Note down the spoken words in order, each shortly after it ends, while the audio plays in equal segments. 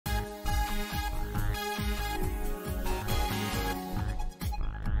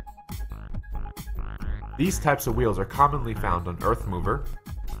These types of wheels are commonly found on earth mover,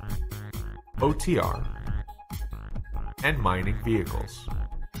 OTR, and mining vehicles.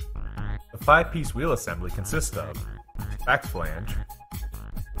 The 5-piece wheel assembly consists of back flange,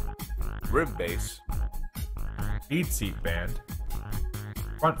 rim base, bead seat band,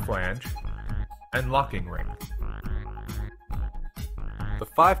 front flange, and locking ring. The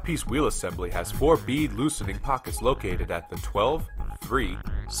 5-piece wheel assembly has 4 bead loosening pockets located at the 12, 3,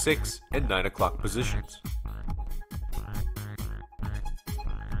 6, and 9 o'clock positions.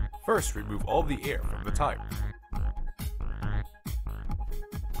 First, remove all the air from the tyre.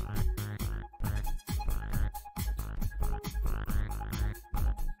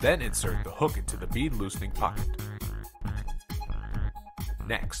 Then insert the hook into the bead loosening pocket.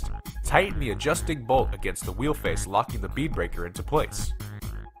 Next, tighten the adjusting bolt against the wheel face, locking the bead breaker into place.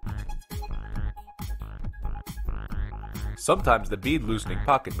 Sometimes the bead loosening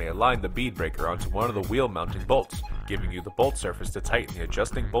pocket may align the bead breaker onto one of the wheel mounting bolts, giving you the bolt surface to tighten the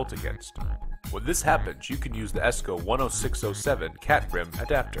adjusting bolt against. When this happens, you can use the ESCO 10607 cat rim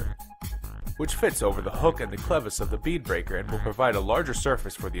adapter, which fits over the hook and the clevis of the bead breaker and will provide a larger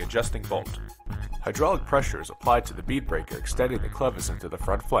surface for the adjusting bolt. Hydraulic pressure is applied to the bead breaker, extending the clevis into the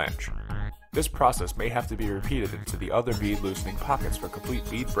front flange. This process may have to be repeated into the other bead loosening pockets for complete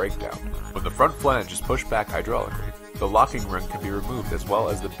bead breakdown. When the front flange is pushed back hydraulically, the locking ring can be removed as well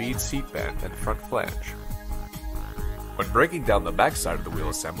as the bead seat band and front flange. When breaking down the back side of the wheel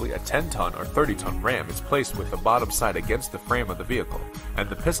assembly, a 10-ton or 30-ton ram is placed with the bottom side against the frame of the vehicle, and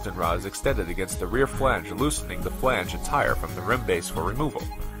the piston rod is extended against the rear flange, loosening the flange and tire from the rim base for removal.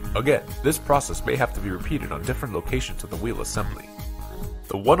 Again, this process may have to be repeated on different locations of the wheel assembly.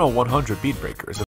 The 10100 bead breaker is